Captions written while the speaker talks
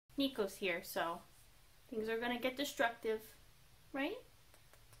Nico's here, so things are gonna get destructive, right?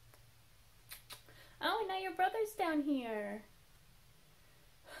 Oh, and now your brother's down here.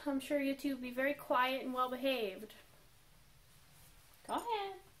 I'm sure you two will be very quiet and well behaved. Go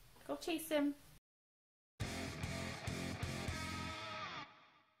ahead. Go chase him.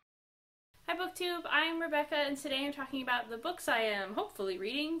 Hi BookTube, I'm Rebecca, and today I'm talking about the books I am hopefully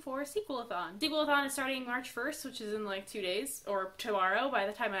reading for Sequel-A-Thon. Sequel-A-Thon is starting March 1st, which is in like 2 days, or tomorrow by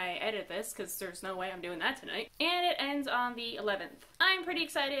the time I edit this, because there's no way I'm doing that tonight. And it ends on the 11th. I'm pretty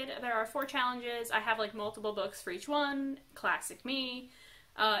excited. There are 4 challenges. I have like multiple books for each one, classic me,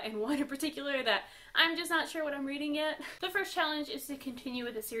 and one in particular that I'm just not sure what I'm reading yet. The first challenge is to continue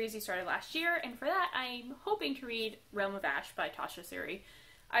with a series you started last year, and for that I'm hoping to read Realm of Ash by Tasha Suri.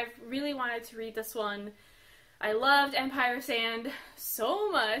 I've really wanted to read this one. I loved Empire Sand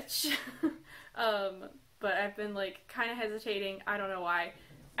so much, but I've been like kind of hesitating. I don't know why.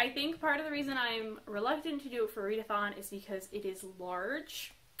 I think part of the reason I'm reluctant to do it for readathon is because it is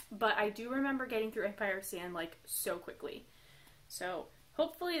large, but I do remember getting through Empire Sand like so quickly. So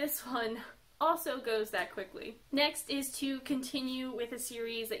hopefully this one also goes that quickly. Next is to continue with a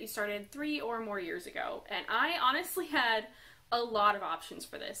series that you started 3 or more years ago, and I honestly had a lot of options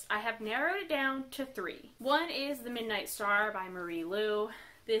for this. I have narrowed it down to 3. One is The Midnight Star by Marie Lu.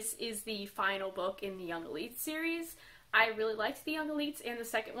 This is the final book in the Young Elites series. I really liked the Young Elites, and the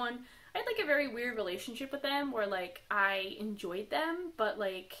second one, I had like a very weird relationship with them where like I enjoyed them, but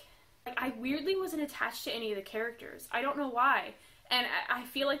like I weirdly wasn't attached to any of the characters. I don't know why. And I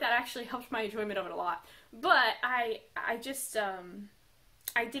feel like that actually helped my enjoyment of it a lot. But I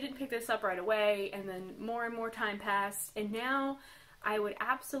didn't pick this up right away, and then more and more time passed, and now I would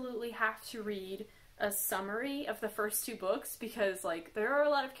absolutely have to read a summary of the first 2 books because, like, there are a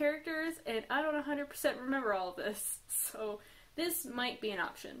lot of characters, and I don't 100% remember all of this, so this might be an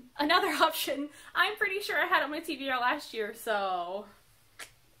option. Another option I'm pretty sure I had on my TBR last year, so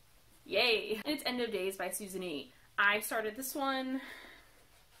yay! And it's End of Days by Susan E. I started this one,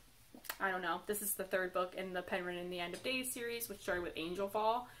 I don't know, this is the 3rd book in the Penguin in the End of Days series, which started with Angel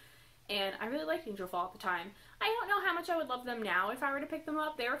Fall, and I really liked Angel Fall at the time. I don't know how much I would love them now if I were to pick them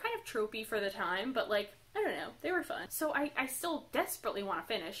up. They were kind of tropey for the time, but like, I don't know, they were fun. So I still desperately want to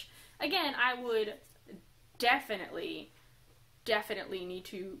finish. Again, I would definitely need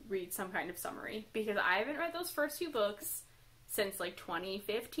to read some kind of summary, because I haven't read those first 2 books since like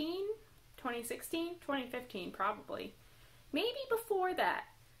 2015? 2016? 2015, probably. Maybe before that.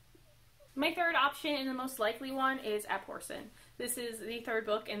 My third option, and the most likely one, is Abhorsen. This is the 3rd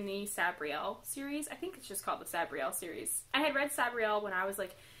book in the Sabriel series. I think it's just called the Sabriel series. I had read Sabriel when I was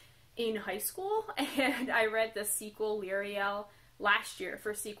like in high school, and I read the sequel, Lyriel, last year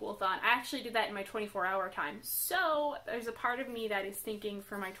for Sequel-A-Thon. I actually did that in my 24-hour time. So there's a part of me that is thinking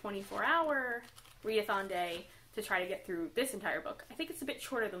for my 24-hour readathon day to try to get through this entire book. I think it's a bit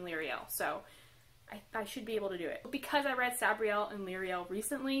shorter than Lyriel, so I should be able to do it. Because I read Sabriel and Lyriel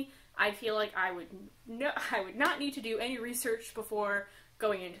recently, I feel like I would not need to do any research before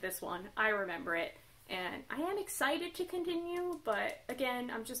going into this one. I remember it, and I am excited to continue, but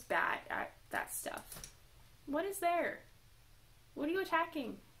again, I'm just bad at that stuff. What is there? What are you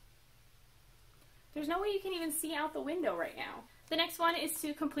attacking? There's no way you can even see out the window right now. The next one is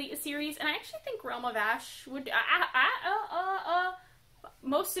to complete a series, and I actually think Realm of Ash would,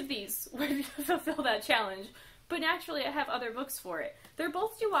 most of these would fulfill that challenge, but naturally I have other books for it. They're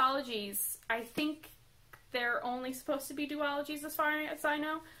both duologies. I think they're only supposed to be duologies as far as I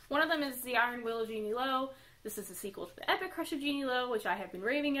know. One of them is The Iron Will of Jeannie Lo. This is a sequel to The Epic Crush of Jeannie Lo, which I have been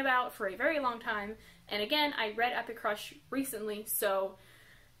raving about for a very long time. And again, I read Epic Crush recently, so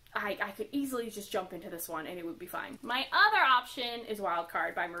I could easily just jump into this one and it would be fine. My other option is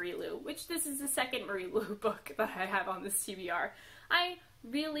Wildcard by Marie Lu, which this is the 2nd Marie Lu book that I have on this TBR. I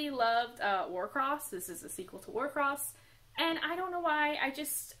really loved Warcross. This is a sequel to Warcross, and I don't know why, I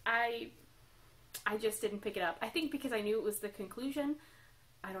just didn't pick it up. I think because I knew it was the conclusion.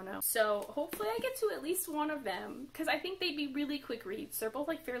 I don't know. So hopefully I get to at least one of them, because I think they'd be really quick reads. They're both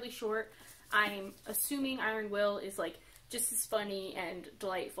like fairly short. I'm assuming Iron Will is like just as funny and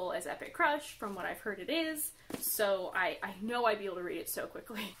delightful as Epic Crush, from what I've heard it is, so I know I'd be able to read it so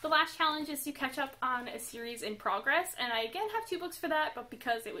quickly. The last challenge is to catch up on a series in progress, and I again have 2 books for that, but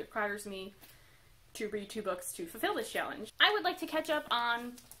because it requires me to read 2 books to fulfill this challenge, I would like to catch up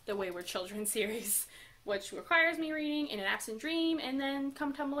on the Wayward Children series, which requires me reading In an Absent Dream and then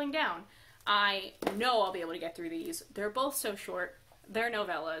Come Tumbling Down. I know I'll be able to get through these. They're both so short. They're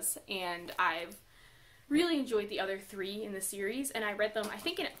novellas, and I've really enjoyed the other 3 in the series, and I read them, I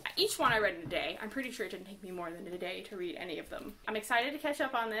think each one I read in a day. I'm pretty sure it didn't take me more than a day to read any of them. I'm excited to catch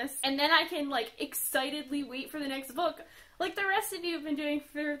up on this, and then I can, like, excitedly wait for the next book, like the rest of you have been doing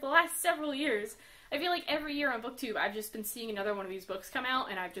for the last several years. I feel like every year on BookTube, I've just been seeing another one of these books come out,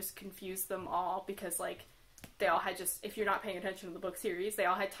 and I've just confused them all, because, like, they all had just, if you're not paying attention to the book series, they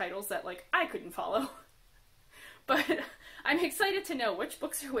all had titles that, like, I couldn't follow. But I'm excited to know which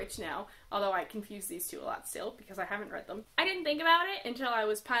books are which now, although I confuse these 2 a lot still, because I haven't read them. I didn't think about it until I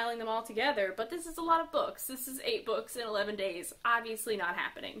was piling them all together, but this is a lot of books. This is 8 books in 11 days. Obviously not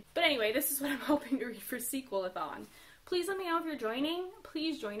happening. But anyway, this is what I'm hoping to read for Sequel-A-Thon. Please let me know if you're joining.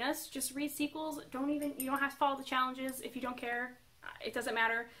 Please join us. Just read sequels. You don't have to follow the challenges if you don't care. It doesn't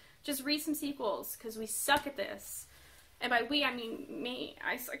matter. Just read some sequels, because we suck at this. And by we, I mean me.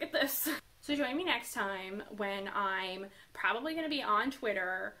 I suck at this. So join me next time when I'm probably going to be on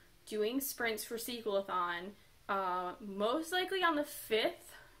Twitter doing sprints for Sequel-A-Thon, most likely on the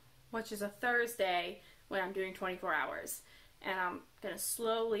 5th, which is a Thursday, when I'm doing 24 hours. And I'm going to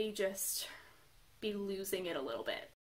slowly just be losing it a little bit.